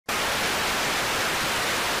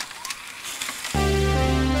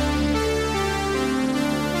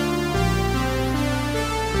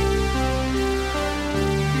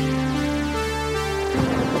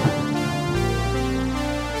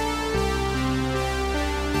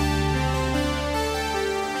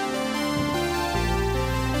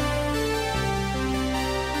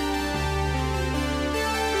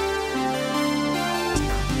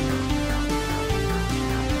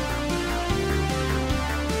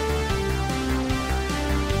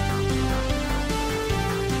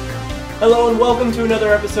Hello and welcome to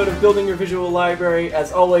another episode of Building Your Visual Library.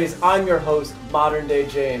 As always, I'm your host, Modern Day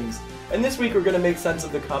James. And this week we're going to make sense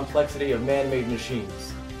of the complexity of man-made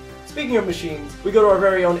machines. Speaking of machines, we go to our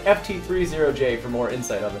very own FT30J for more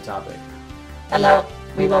insight on the topic. Hello,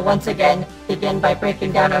 we will once again begin by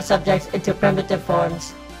breaking down our subjects into primitive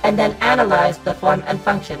forms, and then analyze the form and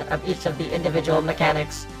function of each of the individual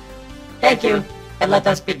mechanics. Thank you, and let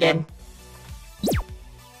us begin.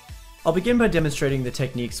 I'll begin by demonstrating the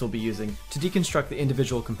techniques we'll be using to deconstruct the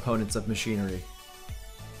individual components of machinery.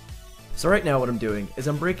 So right now what I'm doing is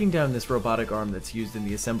I'm breaking down this robotic arm that's used in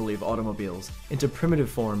the assembly of automobiles into primitive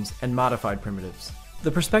forms and modified primitives. The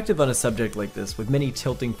perspective on a subject like this with many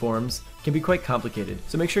tilting forms can be quite complicated,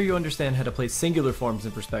 so make sure you understand how to place singular forms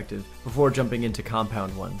in perspective before jumping into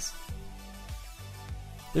compound ones.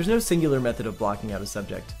 There's no singular method of blocking out a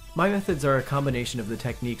subject. My methods are a combination of the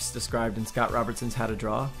techniques described in Scott Robertson's How to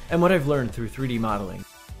Draw and what I've learned through 3D modeling.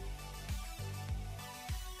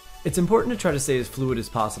 It's important to try to stay as fluid as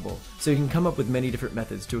possible, so you can come up with many different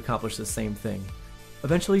methods to accomplish the same thing.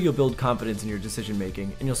 Eventually you'll build confidence in your decision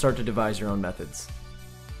making and you'll start to devise your own methods.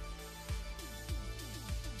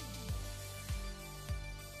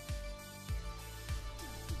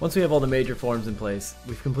 Once we have all the major forms in place,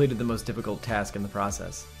 we've completed the most difficult task in the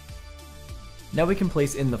process. Now we can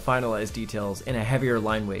place in the finalized details in a heavier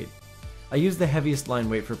line weight. I use the heaviest line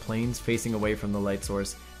weight for planes facing away from the light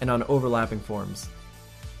source and on overlapping forms.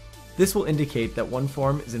 This will indicate that one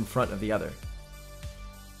form is in front of the other.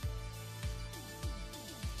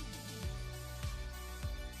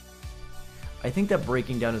 I think that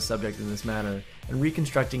breaking down a subject in this manner and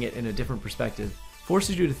reconstructing it in a different perspective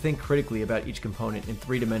forces you to think critically about each component in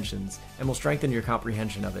 3 dimensions and will strengthen your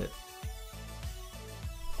comprehension of it.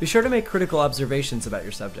 Be sure to make critical observations about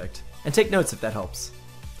your subject, and take notes if that helps.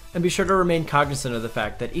 And be sure to remain cognizant of the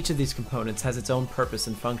fact that each of these components has its own purpose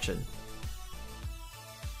and function.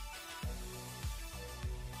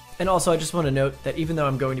 And also, I just want to note that even though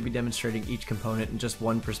I'm going to be demonstrating each component in just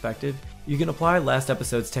one perspective, you can apply last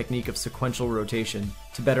episode's technique of sequential rotation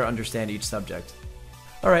to better understand each subject.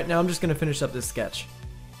 Alright, now I'm just going to finish up this sketch.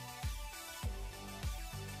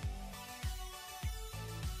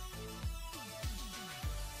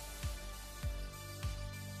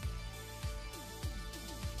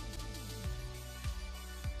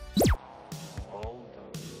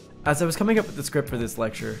 As I was coming up with the script for this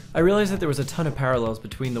lecture, I realized that there was a ton of parallels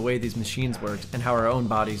between the way these machines worked and how our own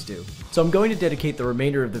bodies do. So I'm going to dedicate the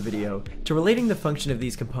remainder of the video to relating the function of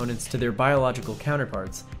these components to their biological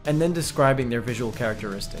counterparts, and then describing their visual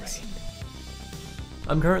characteristics.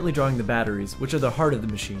 I'm currently drawing the batteries, which are the heart of the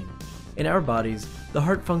machine. In our bodies, the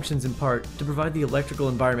heart functions in part to provide the electrical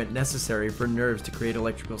environment necessary for nerves to create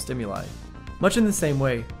electrical stimuli. Much in the same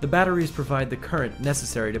way, the batteries provide the current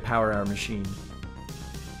necessary to power our machine.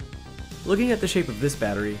 Looking at the shape of this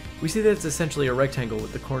battery, we see that it's essentially a rectangle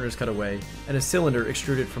with the corners cut away and a cylinder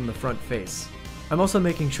extruded from the front face. I'm also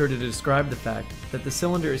making sure to describe the fact that the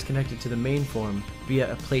cylinder is connected to the main form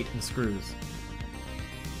via a plate and screws.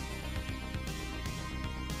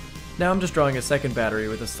 Now I'm just drawing a second battery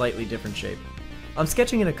with a slightly different shape. I'm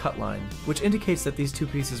sketching in a cut line, which indicates that these two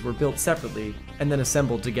pieces were built separately and then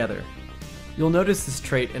assembled together. You'll notice this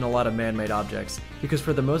trait in a lot of man-made objects, because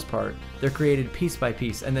for the most part, they're created piece by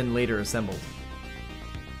piece and then later assembled.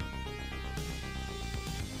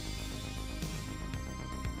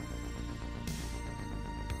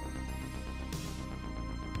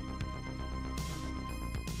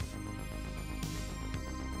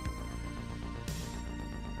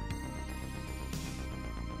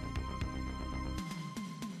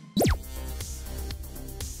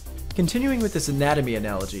 Continuing with this anatomy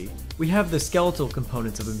analogy, we have the skeletal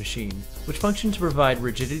components of a machine, which function to provide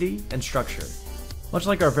rigidity and structure. Much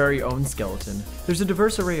like our very own skeleton, there's a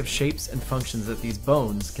diverse array of shapes and functions that these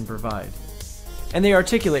bones can provide. And they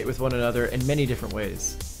articulate with one another in many different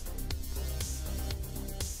ways.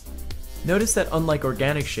 Notice that unlike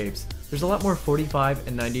organic shapes, there's a lot more 45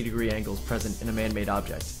 and 90-degree angles present in a man-made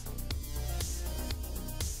object.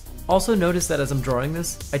 Also notice that as I'm drawing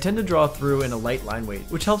this, I tend to draw through in a light line weight,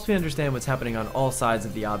 which helps me understand what's happening on all sides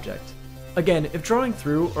of the object. Again, if drawing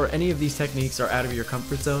through or any of these techniques are out of your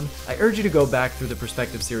comfort zone, I urge you to go back through the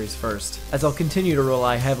perspective series first, as I'll continue to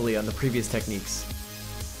rely heavily on the previous techniques.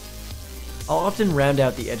 I'll often round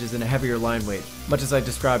out the edges in a heavier line weight, much as I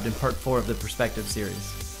described in part 4 of the perspective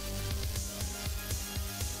series.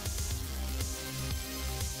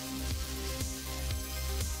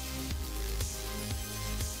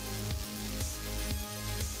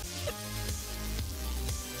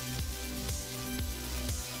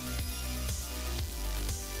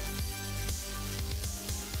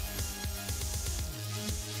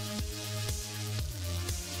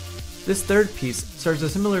 This third piece serves a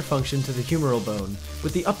similar function to the humeral bone,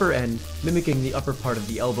 with the upper end mimicking the upper part of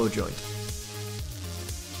the elbow joint.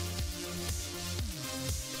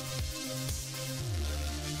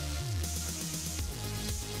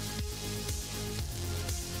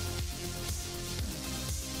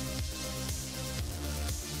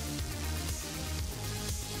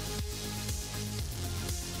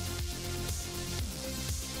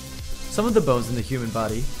 Some of the bones in the human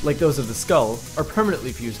body, like those of the skull, are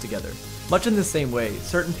permanently fused together. Much in the same way,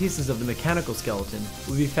 certain pieces of the mechanical skeleton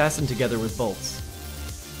will be fastened together with bolts.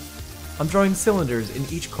 I'm drawing cylinders in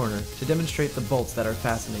each corner to demonstrate the bolts that are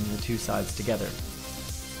fastening the two sides together.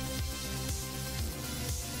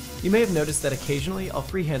 You may have noticed that occasionally I'll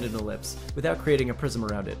freehand an ellipse without creating a prism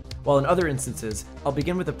around it, while in other instances, I'll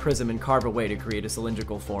begin with a prism and carve away to create a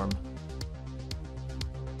cylindrical form.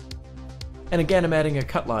 And again, I'm adding a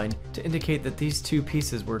cut line to indicate that these two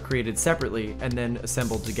pieces were created separately and then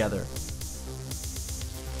assembled together.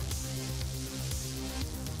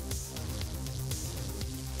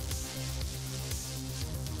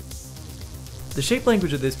 The shape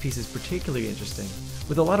language of this piece is particularly interesting,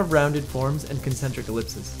 with a lot of rounded forms and concentric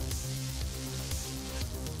ellipses.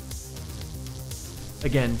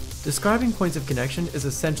 Again, describing points of connection is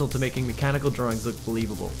essential to making mechanical drawings look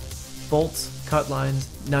believable. Bolts, cut lines,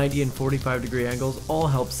 90 and 45 degree angles all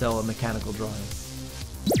help sell a mechanical drawing.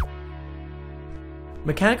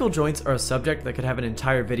 Mechanical joints are a subject that could have an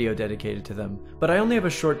entire video dedicated to them, but I only have a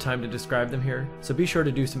short time to describe them here, so be sure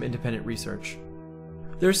to do some independent research.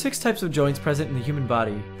 There are 6 types of joints present in the human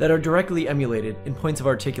body that are directly emulated in points of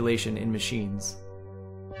articulation in machines.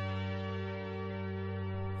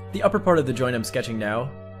 The upper part of the joint I'm sketching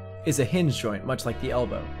now is a hinge joint, much like the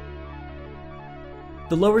elbow.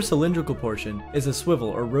 The lower cylindrical portion is a swivel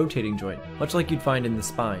or rotating joint, much like you'd find in the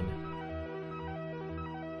spine.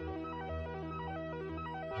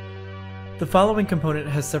 The following component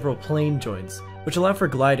has several plane joints, which allow for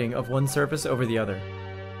gliding of one surface over the other.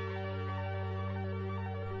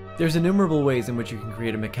 There's innumerable ways in which you can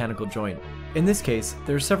create a mechanical joint. In this case,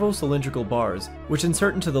 there are several cylindrical bars, which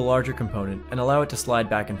insert into the larger component and allow it to slide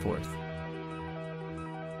back and forth.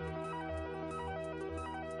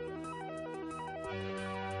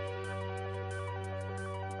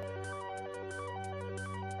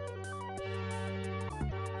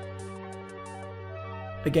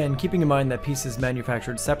 Again, keeping in mind that pieces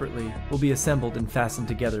manufactured separately will be assembled and fastened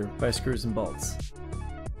together by screws and bolts.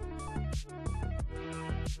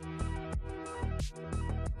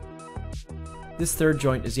 This third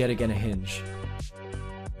joint is yet again a hinge.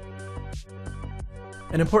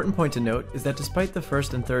 An important point to note is that despite the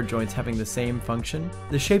first and third joints having the same function,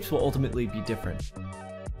 the shapes will ultimately be different.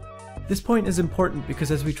 This point is important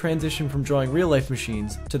because as we transition from drawing real-life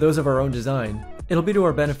machines to those of our own design, it'll be to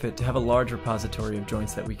our benefit to have a large repository of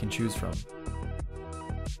joints that we can choose from.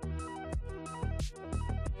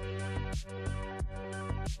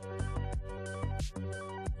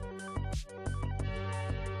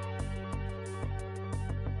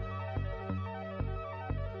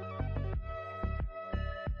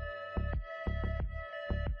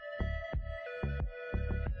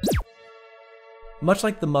 Much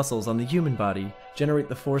like the muscles on the human body generate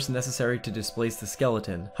the force necessary to displace the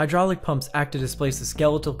skeleton, hydraulic pumps act to displace the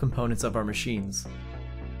skeletal components of our machines.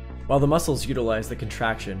 While the muscles utilize the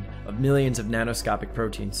contraction of millions of nanoscopic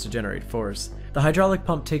proteins to generate force, the hydraulic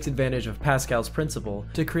pump takes advantage of Pascal's principle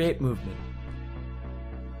to create movement.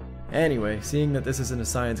 Anyway, seeing that this isn't a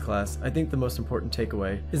science class, I think the most important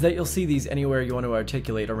takeaway is that you'll see these anywhere you want to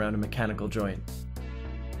articulate around a mechanical joint.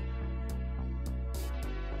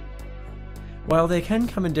 While they can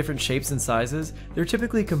come in different shapes and sizes, they're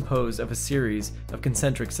typically composed of a series of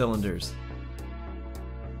concentric cylinders.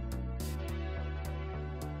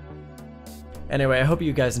 Anyway, I hope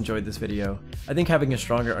you guys enjoyed this video. I think having a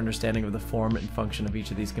stronger understanding of the form and function of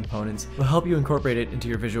each of these components will help you incorporate it into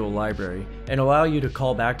your visual library and allow you to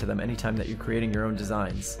call back to them anytime that you're creating your own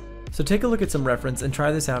designs. So take a look at some reference and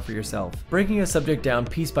try this out for yourself. Breaking a subject down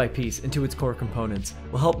piece by piece into its core components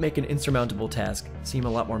will help make an insurmountable task seem a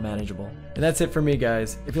lot more manageable. And that's it for me,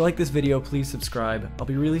 guys. If you like this video, please subscribe. I'll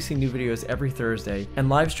be releasing new videos every Thursday and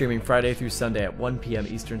live streaming Friday through Sunday at 1 PM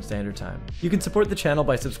Eastern Standard Time. You can support the channel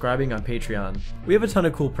by subscribing on Patreon. We have a ton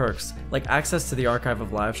of cool perks, like access to the archive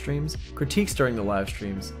of live streams, critiques during the live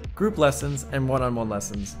streams, group lessons, and one-on-one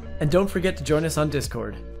lessons. And don't forget to join us on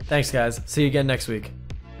Discord. Thanks, guys. See you again next week.